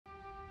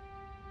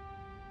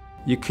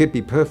You could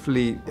be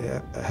perfectly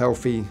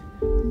healthy,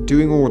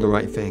 doing all the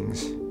right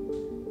things,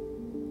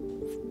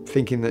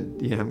 thinking that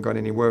you haven't got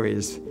any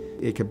worries.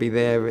 It could be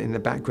there in the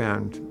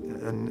background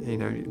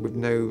and, with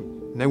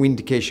no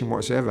indication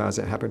whatsoever, as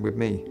it happened with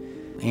me.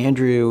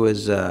 Andrew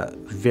was a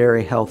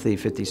very healthy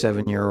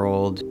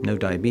 57-year-old, no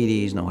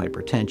diabetes, no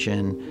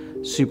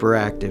hypertension, super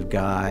active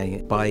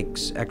guy,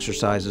 bikes,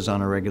 exercises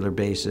on a regular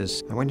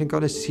basis. I went and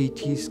got a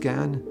CT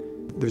scan.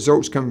 The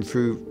results come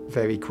through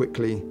very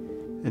quickly,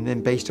 and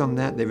then based on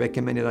that, they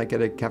recommended I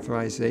get a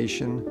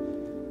catheterization.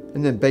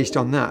 And then based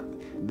on that,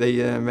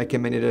 they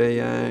recommended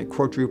a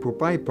quadruple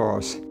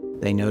bypass.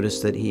 They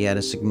noticed that he had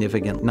a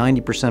significant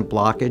 90%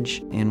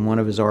 blockage in one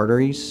of his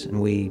arteries, and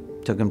we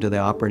took him to the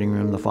operating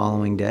room the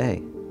following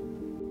day.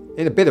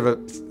 In a bit of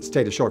a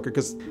state of shock,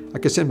 because I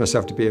consider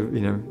myself to be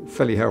a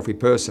fairly healthy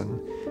person,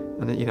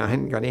 and I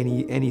hadn't got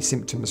any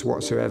symptoms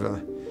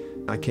whatsoever.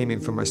 I came in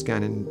for my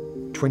scan,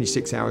 and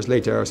 26 hours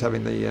later I was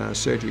having the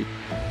surgery.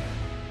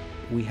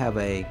 We have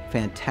a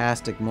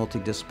fantastic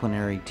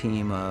multidisciplinary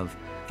team of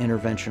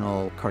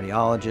interventional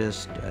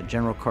cardiologists,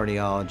 general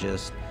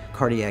cardiologists,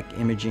 cardiac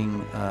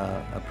imaging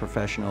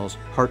professionals,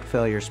 heart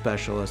failure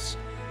specialists.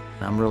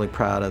 I'm really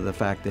proud of the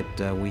fact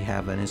that we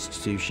have an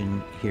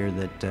institution here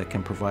that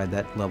can provide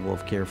that level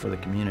of care for the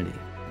community.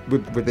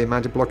 With the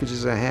amount of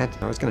blockages I had,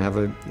 I was going to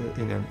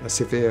have a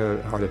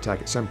severe heart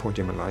attack at some point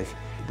in my life.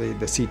 The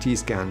CT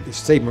scan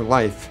saved my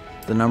life.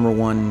 The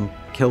 #1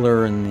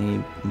 killer in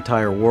the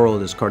entire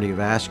world is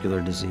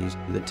cardiovascular disease.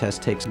 The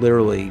test takes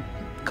literally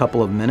a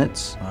couple of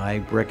minutes. I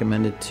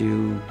recommend it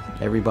to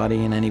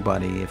everybody and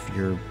anybody if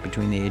you're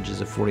between the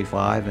ages of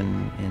 45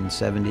 and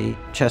 70.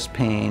 Chest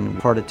pain,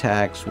 heart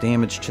attacks,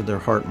 damage to their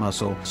heart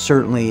muscle.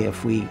 Certainly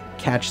if we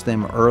catch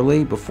them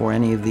early before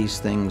any of these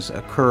things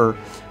occur,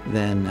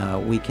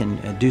 then we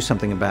can do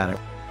something about it.